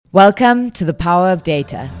Welcome to The Power of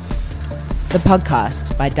Data, the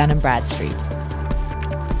podcast by Dun & Bradstreet.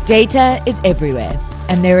 Data is everywhere,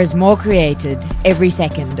 and there is more created every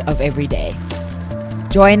second of every day.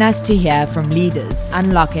 Join us to hear from leaders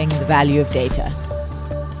unlocking the value of data.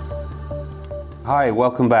 Hi,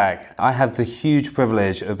 welcome back. I have the huge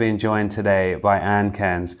privilege of being joined today by Anne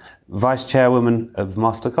Cairns, Vice Chairwoman of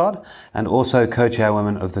MasterCard and also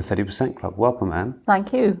Co-Chairwoman of the 30% Club. Welcome, Anne.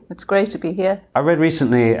 Thank you. It's great to be here. I read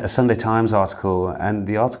recently a Sunday Times article, and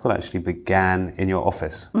the article actually began in your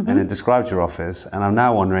office, and it described your office. And I'm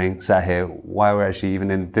now wondering, sat here, why we're actually even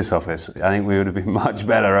in this office. I think we would have been much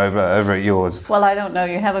better over at yours. Well, I don't know.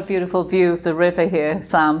 You have a beautiful view of the river here,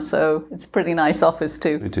 Sam, so it's a pretty nice office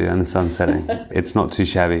too. We do, and the sun's setting. It's not too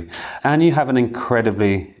shabby. And you have an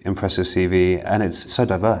incredibly impressive CV, and it's so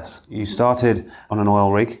diverse. You started on an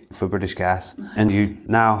oil rig for British Gas, and you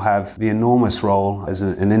now have the enormous role as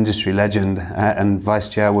an industry legend and vice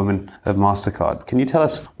chairwoman of MasterCard. Can you tell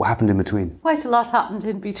us what happened in between? Quite a lot happened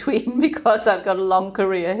in between because I've got a long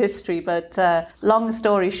career history, but long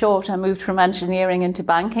story short, I moved from engineering into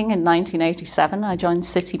banking in 1987. I joined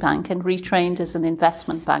Citibank and retrained as an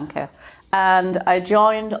investment banker. And I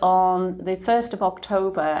joined on the 1st of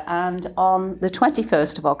October, and on the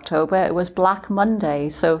 21st of October, it was Black Monday.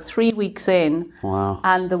 So 3 weeks in, Wow.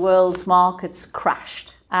 And the world's markets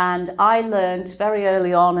crashed. And I learned very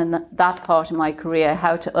early on in that part of my career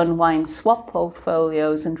how to unwind swap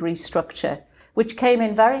portfolios and restructure, which came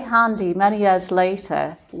in very handy many years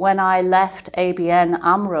later when I left ABN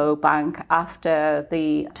AMRO Bank after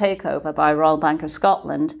the takeover by Royal Bank of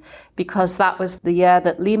Scotland, because that was the year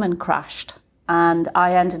that Lehman crashed. And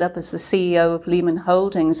I ended up as the CEO of Lehman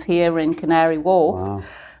Holdings here in Canary Wharf, Wow.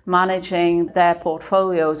 managing their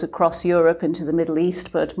portfolios across Europe into the Middle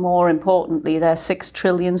East, but more importantly, their 6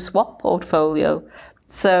 trillion swap portfolio.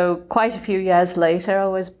 So quite a few years later, I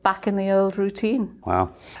was back in the old routine. Wow.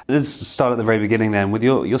 Let's start at the very beginning then. With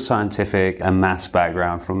your scientific and maths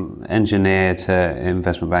background, from engineer to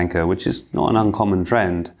investment banker, which is not an uncommon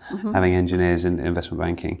trend, having engineers in investment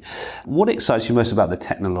banking. What excites you most about the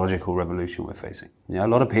technological revolution we're facing? You know, a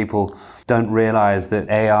lot of people don't realize that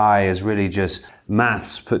AI is really just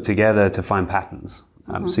maths put together to find patterns.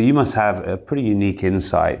 So you must have a pretty unique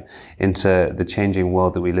insight into the changing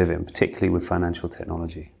world that we live in, particularly with financial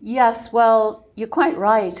technology. Yes, well, you're quite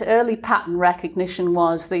right. Early pattern recognition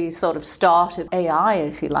was the sort of start of AI,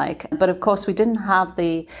 if you like. But of course, we didn't have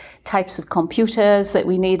the types of computers that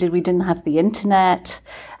we needed. We didn't have the internet.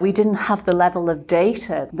 We didn't have the level of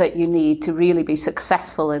data that you need to really be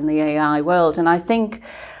successful in the AI world. And I think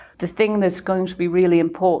the thing that's going to be really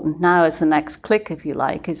important now as the next click, if you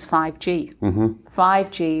like, is 5G.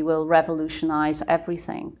 5G will revolutionize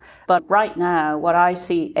everything. But right now, what I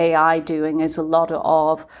see AI doing is a lot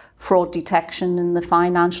of fraud detection in the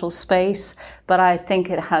financial space. But I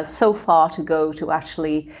think it has so far to go to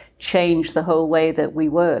actually change the whole way that we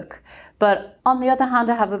work. But on the other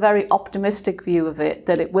hand, I have a very optimistic view of it,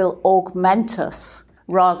 that it will augment us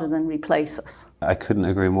rather than replace us. I couldn't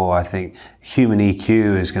agree more. I think human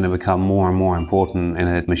EQ is going to become more and more important in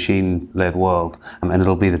a machine-led world, and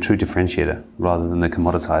it'll be the true differentiator rather than the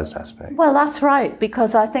commoditized aspect. Well, that's right,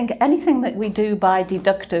 because I think anything that we do by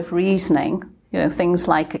deductive reasoning, you know, things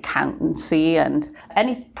like accountancy and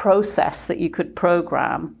any process that you could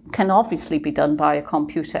program can obviously be done by a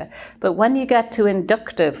computer. But when you get to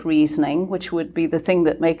inductive reasoning, which would be the thing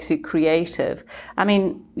that makes you creative, I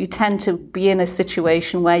mean, you tend to be in a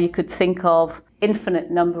situation where you could think of infinite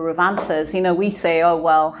number of answers. You know, we say, oh,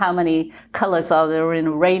 well, how many colors are there in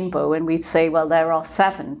a rainbow? And we'd say, well, there are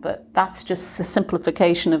 7, but that's just a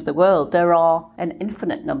simplification of the world. There are an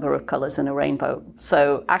infinite number of colors in a rainbow.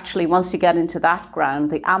 So actually, once you get into that ground,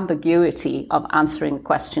 the ambiguity of answering a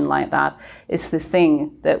question like that is the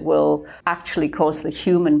thing that will actually cause the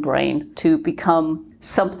human brain to become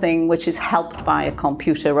something which is helped by a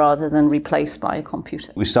computer rather than replaced by a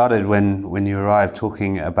computer. We started when you arrived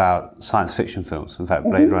talking about science fiction films, in fact,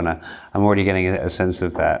 Blade Runner. I'm already getting a sense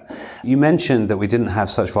of that. You mentioned that we didn't have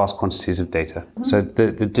such vast quantities of data. So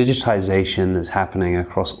the digitization that's happening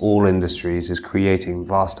across all industries is creating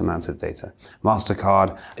vast amounts of data.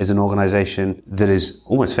 MasterCard is an organization that is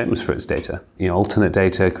almost famous for its data. You know, alternate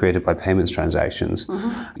data created by payments transactions.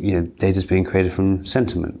 You know, data's being created from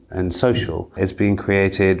sentiment and social. It's being created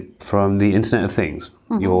from the Internet of Things,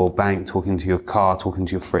 your bank talking to your car, talking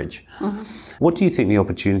to your fridge. What do you think the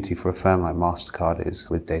opportunity for a firm like MasterCard is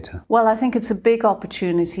with data? Well, I think it's a big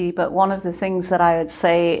opportunity, but one of the things that I would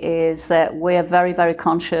say is that we're very, very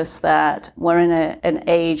conscious that we're in an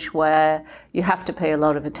age where you have to pay a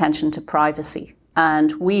lot of attention to privacy.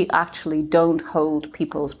 And we actually don't hold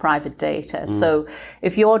people's private data. So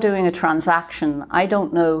if you're doing a transaction, I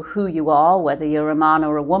don't know who you are, whether you're a man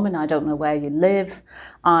or a woman. I don't know where you live.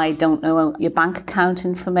 I don't know your bank account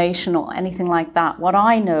information or anything like that. What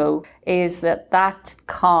I know is that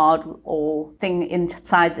card or thing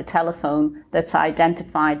inside the telephone that's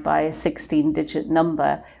identified by a 16-digit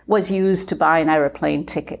number was used to buy an aeroplane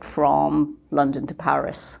ticket from London to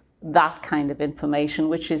Paris. That kind of information,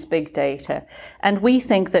 which is big data. And we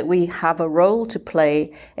think that we have a role to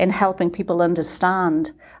play in helping people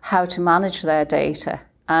understand how to manage their data.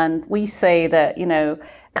 And we say that,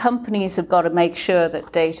 companies have got to make sure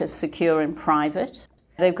that data is secure and private.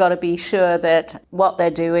 They've got to be sure that what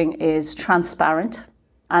they're doing is transparent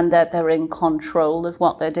and that they're in control of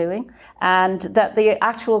what they're doing, and that the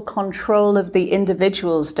actual control of the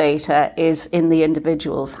individual's data is in the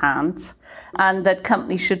individual's hands. And that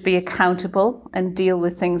companies should be accountable and deal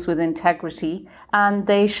with things with integrity. And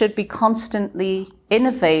they should be constantly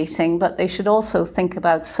innovating, but they should also think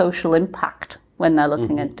about social impact when they're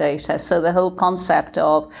looking at data. So the whole concept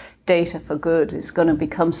of data for good is going to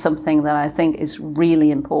become something that I think is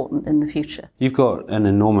really important in the future. You've got an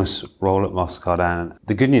enormous role at MasterCard, and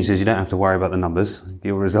the good news is you don't have to worry about the numbers.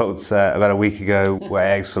 Your results about a week ago were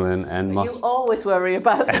excellent. And you always worry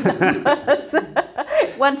about the numbers.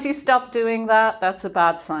 Once you stop doing that, that's a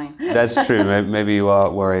bad sign. That's true. Maybe you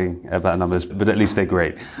are worrying about numbers, but at least they're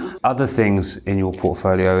great. Other things in your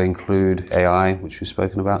portfolio include AI, which we've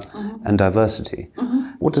spoken about, and diversity.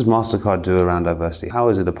 What does MasterCard do around diversity? How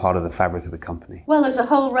is it a part of the fabric of the company? Well, there's a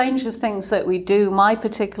whole range of things that we do. My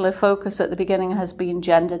particular focus at the beginning has been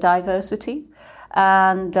gender diversity.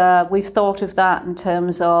 And we've thought of that in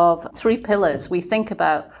terms of 3 pillars. We think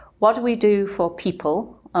about what do we do for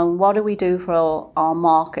people, and what do we do for our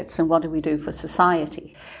markets, and what do we do for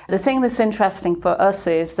society. The thing that's interesting for us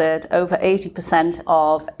is that over 80%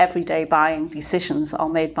 of everyday buying decisions are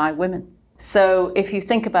made by women. So if you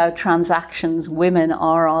think about transactions, women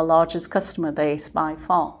are our largest customer base by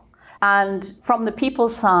far. And from the people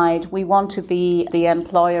side, we want to be the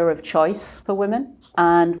employer of choice for women.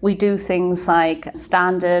 And we do things like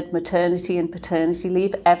standard maternity and paternity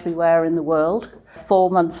leave everywhere in the world. 4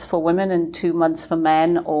 months for women and 2 months for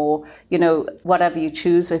men, or, whatever you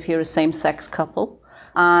choose if you're a same-sex couple.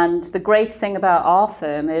 And the great thing about our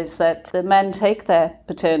firm is that the men take their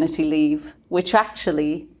paternity leave, which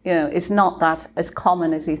actually, is not that as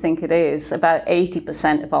common as you think it is. About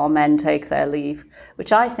 80% of our men take their leave,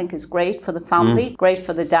 which I think is great for the family, great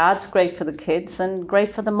for the dads, great for the kids, and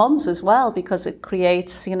great for the mums as well, because it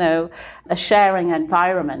creates, a sharing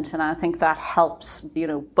environment. And I think that helps,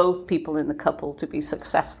 both people in the couple to be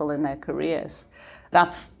successful in their careers.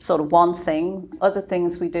 That's sort of one thing. Other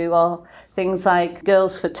things we do are things like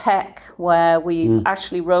Girls for Tech, where we've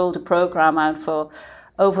actually rolled a program out for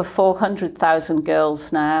over 400,000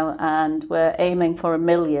 girls now, and we're aiming for 1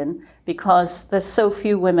 million because there's so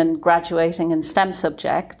few women graduating in STEM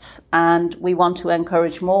subjects, and we want to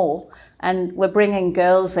encourage more. And we're bringing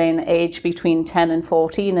girls in age between 10 and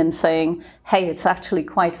 14 and saying, hey, it's actually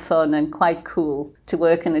quite fun and quite cool to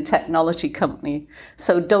work in a technology company.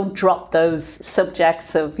 So don't drop those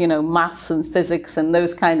subjects of, maths and physics and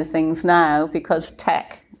those kind of things now, because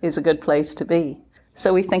tech is a good place to be.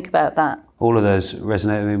 So we think about that. All of those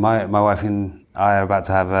resonate with me. My wife and I are about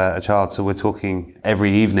to have a child, so we're talking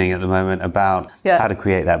every evening at the moment about how to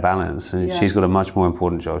create that balance. And she's got a much more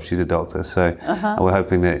important job. She's a doctor, so we're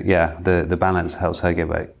hoping that, the balance helps her get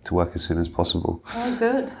back to work as soon as possible. Oh,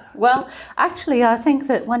 good. Well, actually, I think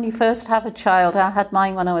that when you first have a child, I had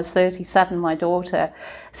mine when I was 37, my daughter,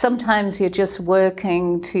 sometimes you're just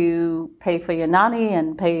working to pay for your nanny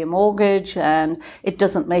and pay your mortgage, and it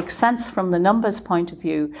doesn't make sense from the numbers point of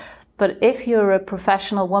view. But if you're a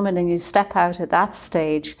professional woman and you step out at that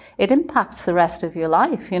stage, it impacts the rest of your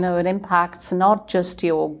life. It impacts not just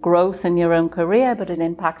your growth in your own career, but it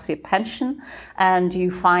impacts your pension. And you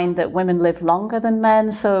find that women live longer than men.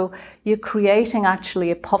 So you're creating actually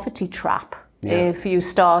a poverty trap. If you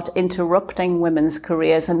start interrupting women's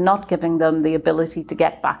careers and not giving them the ability to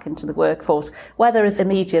get back into the workforce, whether it's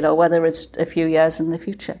immediate or whether it's a few years in the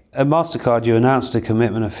future. At MasterCard, you announced a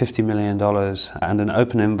commitment of $50 million and an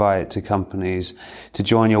open invite to companies to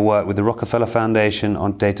join your work with the Rockefeller Foundation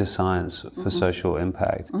on data science for social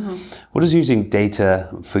impact. What does using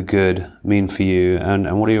data for good mean for you,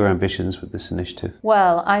 and what are your ambitions with this initiative?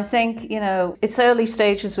 Well, I think, it's early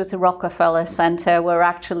stages with the Rockefeller Center. We're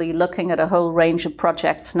actually looking at a whole range of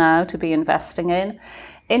projects now to be investing in.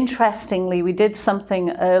 interestingly, we did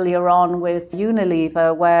something earlier on with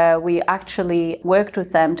Unilever where we actually worked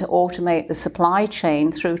with them to automate the supply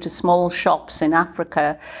chain through to small shops in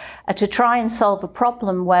Africa to try and solve a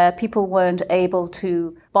problem where people weren't able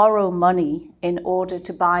to borrow money in order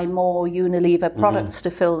to buy more Unilever products to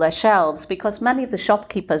fill their shelves, because many of the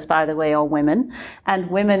shopkeepers, by the way, are women, and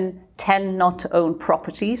women tend not to own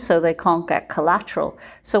property, so they can't get collateral.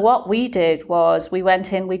 So what we did was we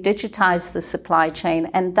went in, we digitized the supply chain,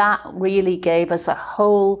 and that really gave us a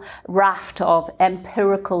whole raft of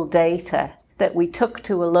empirical data that we took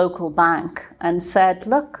to a local bank and said,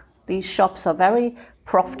 look, these shops are very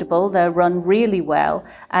profitable, they're run really well,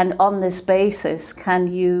 and on this basis, can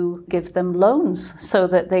you give them loans so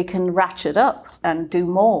that they can ratchet up and do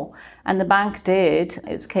more? And the bank did.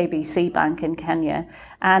 It's KBC Bank in Kenya,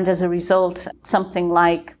 and as a result, something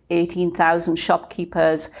like 18,000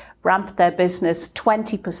 shopkeepers ramped their business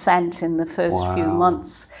 20% in the first few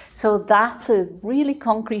months. So that's a really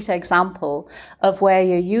concrete example of where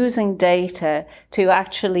you're using data to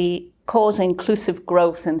actually cause inclusive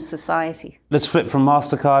growth in society. Let's flip from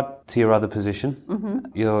MasterCard to your other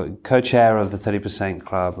position. You're co-chair of the 30%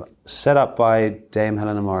 Club, set up by Dame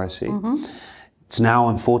Helena Morrissey. It's now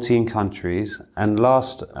in 14 countries, and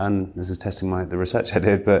this is testing the research I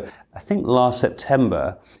did, but I think last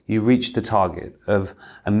September you reached the target of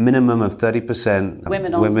a minimum of 30%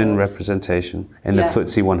 women representation in the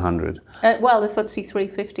FTSE 100. Well, the FTSE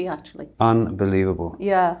 350 actually. Unbelievable.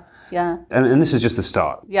 Yeah. And this is just the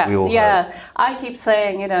start. I keep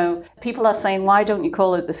saying, people are saying, why don't you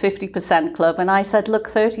call it the 50% club? And I said, look,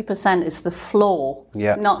 30% is the floor,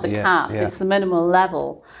 not the cap. It's the minimal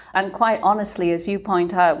level. And quite honestly, as you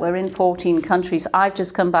point out, we're in 14 countries. I've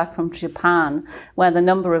just come back from Japan, where the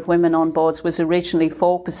number of women on boards was originally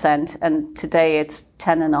 4%, and today it's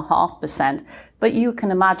 10.5%. But you can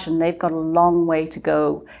imagine they've got a long way to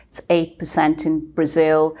go. It's 8% in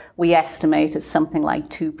Brazil. We estimate it's something like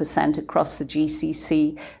 2% across the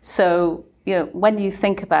GCC. So, when you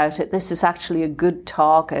think about it, this is actually a good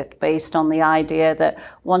target based on the idea that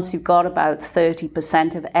once you've got about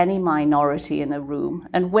 30% of any minority in a room,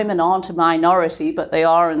 and women aren't a minority, but they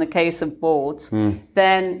are in the case of boards,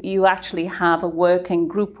 then you actually have a working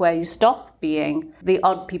group where you stop being the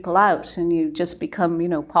odd people out and you just become,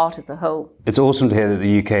 part of the whole. It's awesome to hear that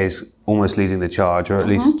the UK is almost leading the charge, or at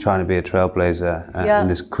least trying to be a trailblazer in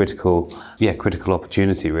this critical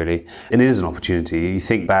opportunity, really. And it is an opportunity. You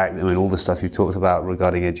think back, all the stuff you've talked about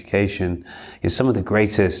regarding education, some of the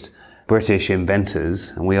greatest British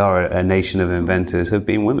inventors, and we are a nation of inventors, have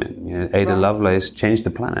been women. Ada Lovelace changed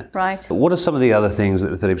the planet. Right. But what are some of the other things that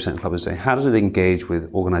the 30% Club is doing? How does it engage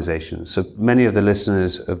with organizations? So many of the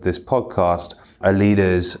listeners of this podcast are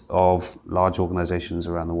leaders of large organizations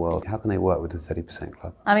around the world. How can they work with the 30%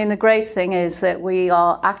 Club? The great thing is that we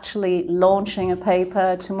are actually launching a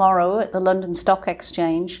paper tomorrow at the London Stock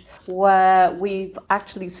Exchange, where we've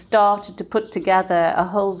actually started to put together a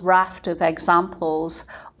whole raft of examples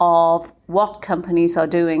of what companies are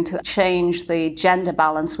doing to change the gender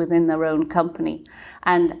balance within their own company,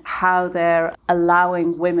 and how they're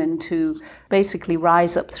allowing women to basically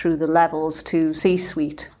rise up through the levels to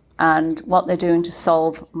C-suite, and what they're doing to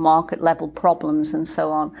solve market level problems and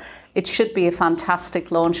so on. It should be a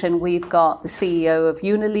fantastic launch, and we've got the CEO of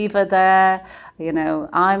Unilever there,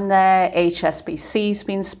 I'm there, HSBC's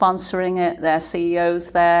been sponsoring it, their CEO's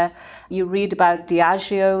there. You read about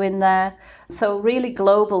Diageo in there. So really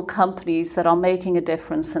global companies that are making a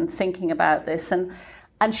difference and thinking about this and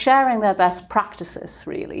sharing their best practices,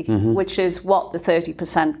 really, which is what the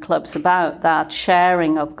 30% Club's about, that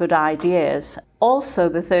sharing of good ideas. Also,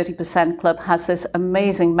 the 30% Club has this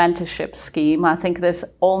amazing mentorship scheme. I think there's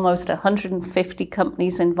almost 150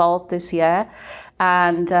 companies involved this year.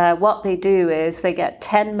 And what they do is they get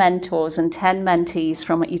 10 mentors and 10 mentees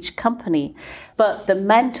from each company. But the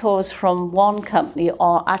mentors from one company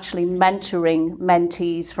are actually mentoring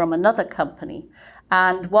mentees from another company.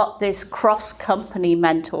 And what this cross-company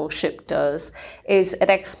mentorship does is it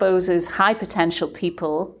exposes high potential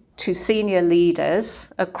people to senior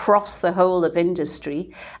leaders across the whole of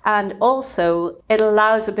industry. And also it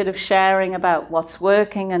allows a bit of sharing about what's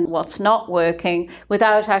working and what's not working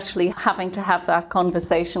without actually having to have that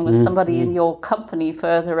conversation with somebody in your company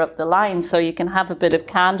further up the line. So you can have a bit of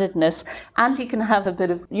candidness, and you can have a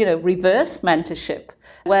bit of, reverse mentorship,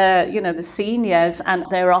 where, the seniors, and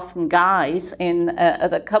they're often guys in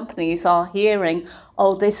other companies, are hearing,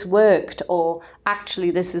 oh, this worked, or actually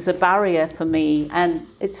this is a barrier for me. And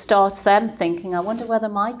it starts them thinking, I wonder whether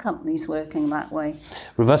my company's working that way.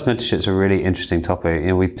 Reverse mentorship is a really interesting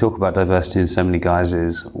topic. We talk about diversity in so many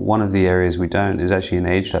guises. One of the areas we don't is actually in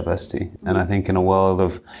age diversity. And I think in a world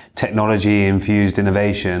of technology-infused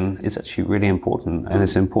innovation, it's actually really important. And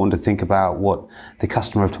it's important to think about what the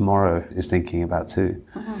customer of tomorrow is thinking about too.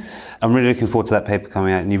 I'm really looking forward to that paper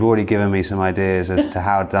coming out. And you've already given me some ideas as to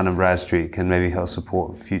how Dun & Bradstreet can maybe help support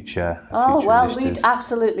future well, initiatives. we'd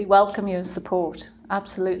absolutely welcome your support.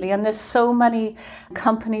 Absolutely. And there's so many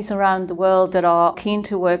companies around the world that are keen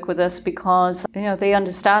to work with us because, they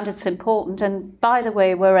understand it's important. And by the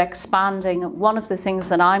way, we're expanding. One of the things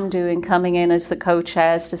that I'm doing coming in as the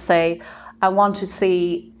co-chair is to say, I want to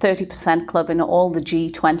see 30% club in all the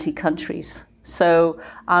G20 countries. So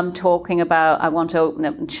I'm talking about, I want to open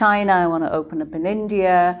up in China, I want to open up in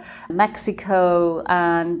India, Mexico,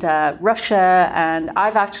 and Russia. And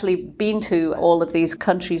I've actually been to all of these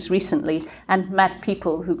countries recently and met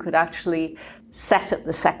people who could actually set up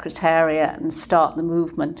the secretariat and start the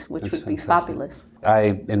movement, which would be fabulous.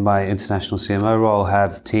 I, in my international CMO role,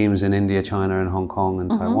 have teams in India, China, and Hong Kong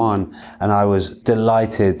and Taiwan. And I was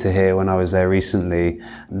delighted to hear when I was there recently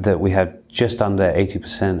that we had just under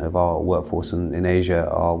 80% of our workforce in Asia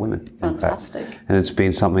are women. Fantastic. In fact. And it's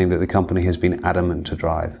been something that the company has been adamant to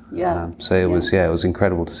drive. So it was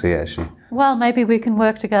incredible to see, actually. Well, maybe we can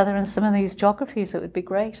work together in some of these geographies. It would be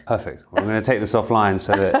great. Perfect. Well, I'm going to take this offline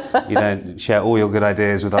so that you don't share all your good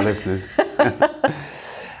ideas with our listeners.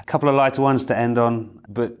 A couple of lighter ones to end on,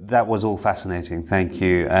 but that was all fascinating. Thank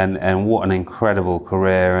you. And what an incredible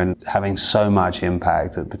career and having so much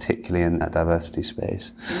impact, particularly in that diversity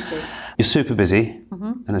space. Thank you. You're super busy,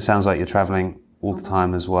 and it sounds like you're traveling all the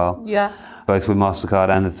time as well. Yeah. Both with MasterCard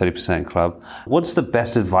and the 30% Club. What's the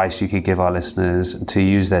best advice you could give our listeners to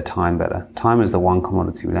use their time better? Time is the one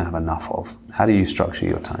commodity we don't have enough of. How do you structure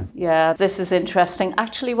your time? Yeah, this is interesting.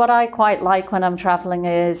 Actually, what I quite like when I'm traveling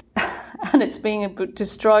is, and it's being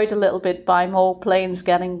destroyed a little bit by more planes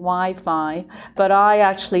getting Wi-Fi, but I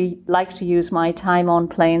actually like to use my time on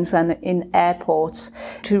planes and in airports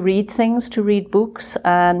to read things, to read books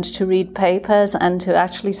and to read papers and to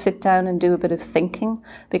actually sit down and do a bit of thinking.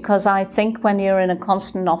 Because I think when you're in a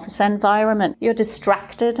constant office environment, you're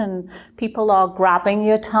distracted and people are grabbing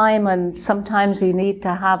your time, and sometimes you need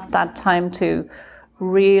to have that time to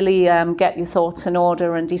really get your thoughts in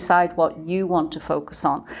order and decide what you want to focus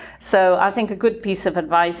on. So I think a good piece of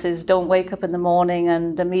advice is don't wake up in the morning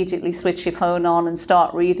and immediately switch your phone on and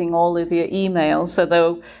start reading all of your emails,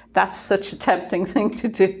 although that's such a tempting thing to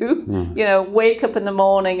do. Wake up in the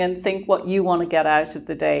morning and think what you want to get out of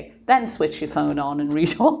the day, then switch your phone on and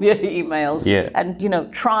read all your emails.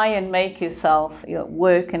 And try and make yourself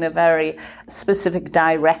work in a very specific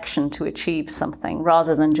direction to achieve something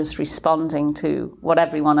rather than just responding to what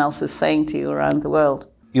everyone else is saying to you around the world.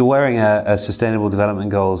 You're wearing a Sustainable Development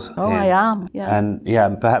Goals. Oh, I am, yeah.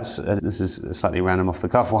 And perhaps this is a slightly random off the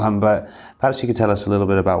cuff one, but perhaps you could tell us a little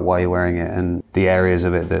bit about why you're wearing it and the areas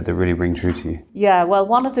of it that really ring true to you. Yeah, well,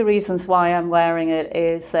 one of the reasons why I'm wearing it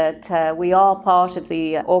is that we are part of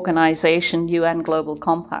the organization UN Global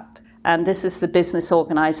Compact. And this is the business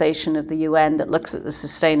organization of the UN that looks at the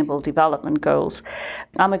Sustainable Development Goals.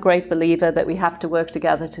 I'm a great believer that we have to work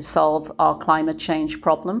together to solve our climate change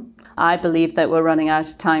problem. I believe that we're running out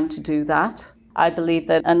of time to do that. I believe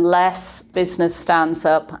that unless business stands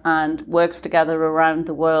up and works together around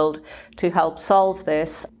the world to help solve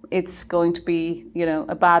this, it's going to be,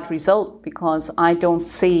 a bad result, because I don't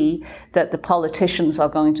see that the politicians are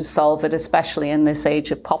going to solve it, especially in this age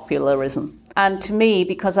of popularism. And to me,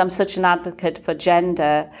 because I'm such an advocate for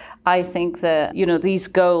gender, I think that, these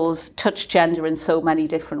goals touch gender in so many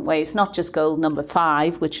different ways, not just goal number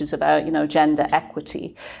 5, which is about, gender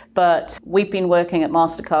equity. But we've been working at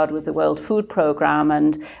MasterCard with the World Food Programme,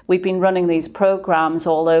 and we've been running these programs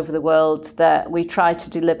all over the world that we try to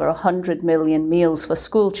deliver 100 million meals for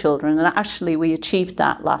school children. And actually, we achieved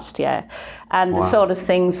that last year. And the sort of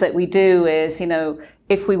things that we do is,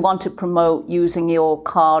 if we want to promote using your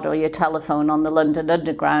card or your telephone on the London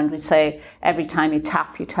Underground, we say every time you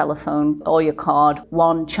tap your telephone or your card,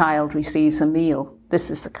 one child receives a meal.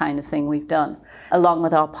 This is the kind of thing we've done, along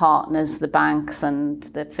with our partners, the banks and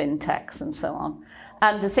the fintechs and so on.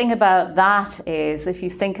 And the thing about that is, if you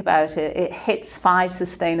think about it, it hits 5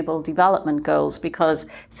 sustainable development goals, because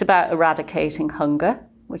it's about eradicating hunger,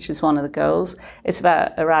 which is one of the goals. It's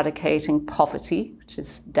about eradicating poverty, which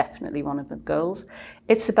is definitely one of the goals.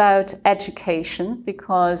 It's about education,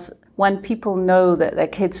 because when people know that their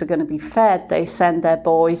kids are going to be fed, they send their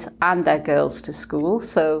boys and their girls to school.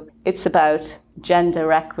 So it's about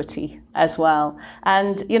gender equity as well.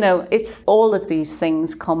 And, you know, it's all of these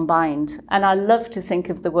things combined. And I love to think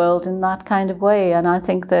of the world in that kind of way. And I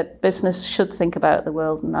think that business should think about the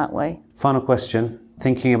world in that way. Final question.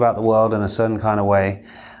 Thinking about the world in a certain kind of way.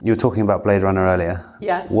 You were talking about Blade Runner earlier.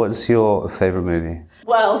 Yes. What's your favourite movie?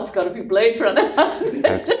 Well, it's got to be Blade Runner, hasn't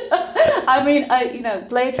it? I mean,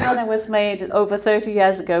 Blade Runner was made over 30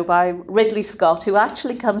 years ago by Ridley Scott, who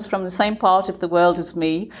actually comes from the same part of the world as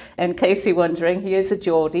me, in case you're wondering. He is a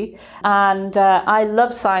Geordie. And I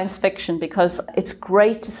love science fiction because it's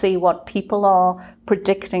great to see what people are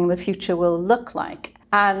predicting the future will look like.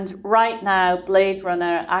 And right now, Blade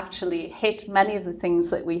Runner actually hit many of the things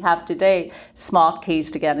that we have today. Smart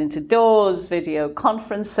keys to get into doors, video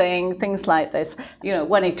conferencing, things like this. You know,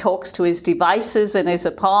 when he talks to his devices in his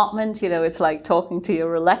apartment, you know, it's like talking to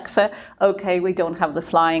your Alexa. Okay, we don't have the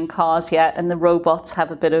flying cars yet, and the robots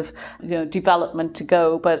have a bit of, you know, development to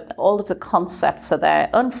go, but all of the concepts are there.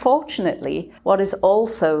 Unfortunately, what is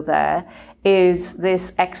also there is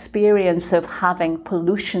this experience of having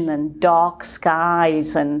pollution and dark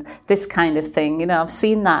skies and this kind of thing. You know, I've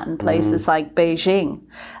seen that in places like Beijing.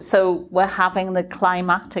 So we're having the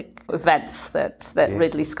climatic events that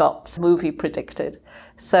Ridley Scott's movie predicted.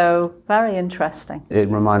 So very interesting. It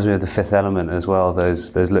reminds me of The Fifth Element as well,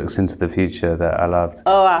 those looks into the future that I loved.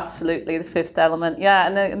 Oh, absolutely, The Fifth Element. Yeah,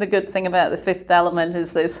 and the good thing about The Fifth Element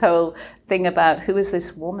is this whole thing about who is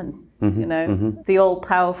this woman? You know, the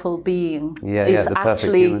all-powerful being is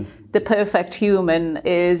actually the perfect human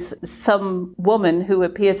is some woman who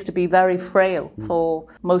appears to be very frail for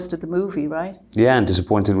most of the movie, right? Yeah, and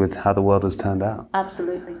disappointed with how the world has turned out.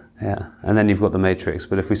 Absolutely. Yeah, and then you've got The Matrix,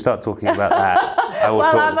 but if we start talking about that, I will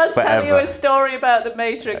well, talk I must forever. tell you a story about The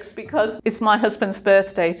Matrix because it's my husband's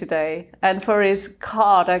birthday today, and for his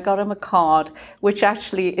card, I got him a card which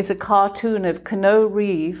actually is a cartoon of Keanu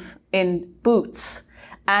Reeves in boots.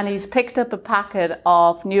 And he's picked up a packet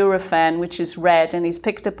of Nurofen, which is red, and he's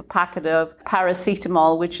picked up a packet of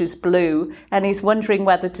paracetamol, which is blue, and he's wondering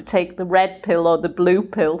whether to take the red pill or the blue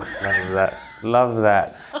pill. Love that. Love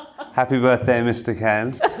that. Happy birthday, Mr.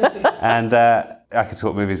 Cairns. And I could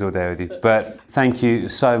talk movies all day with you. But thank you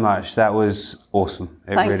so much. That was awesome.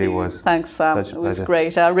 It really was. Thanks, Sam. Such a it was pleasure.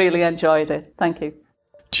 great. I really enjoyed it. Thank you.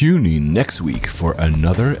 Tune in next week for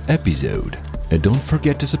another episode. And don't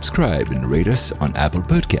forget to subscribe and rate us on Apple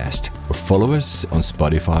Podcast or follow us on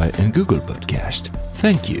Spotify and Google Podcast.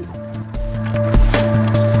 Thank you.